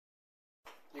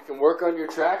You can work on your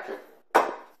tractor.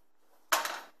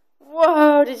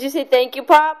 Whoa, did you say thank you,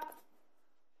 Pop?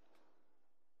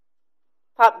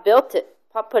 Pop built it.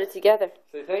 Pop put it together.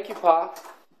 Say thank you, Pop.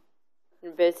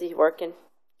 You're busy working.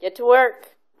 Get to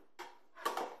work.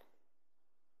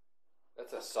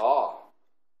 That's a saw.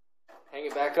 Hang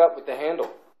it back up with the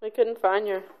handle. We couldn't find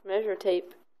your measure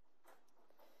tape.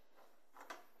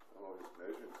 Oh, his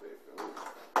measuring tape.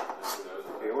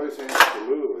 He always hands it to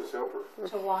Lulu, his helper.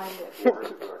 To wind it. Wind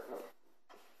it back up.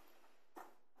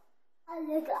 I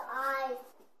look at eyes.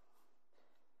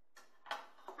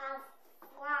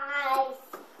 Eyes.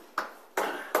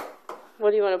 What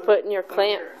do you want to put in your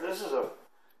clamp? This is you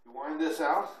wind this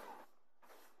out.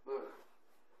 Look.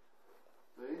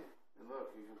 See? And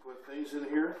look, you can put things in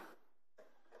here.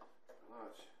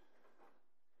 Watch.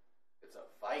 It's a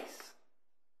vice.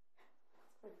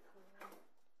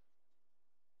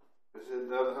 It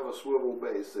doesn't have a swivel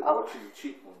base. They want you to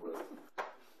cheat one with it.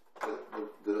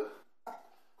 The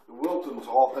Wiltons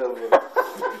all have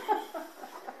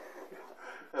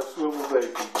swivel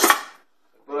bases.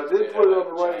 But I did put it on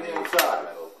the right hand side.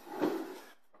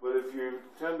 But if you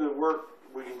tend to work,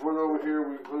 we can put it over here,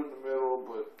 we can put it in the middle,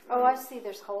 but Oh, I see.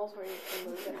 There's holes where you can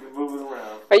move you it. can move it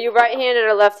around. Are you right-handed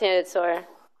or left-handed, Sawyer?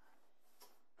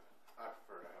 I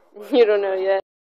prefer to have You don't know yet.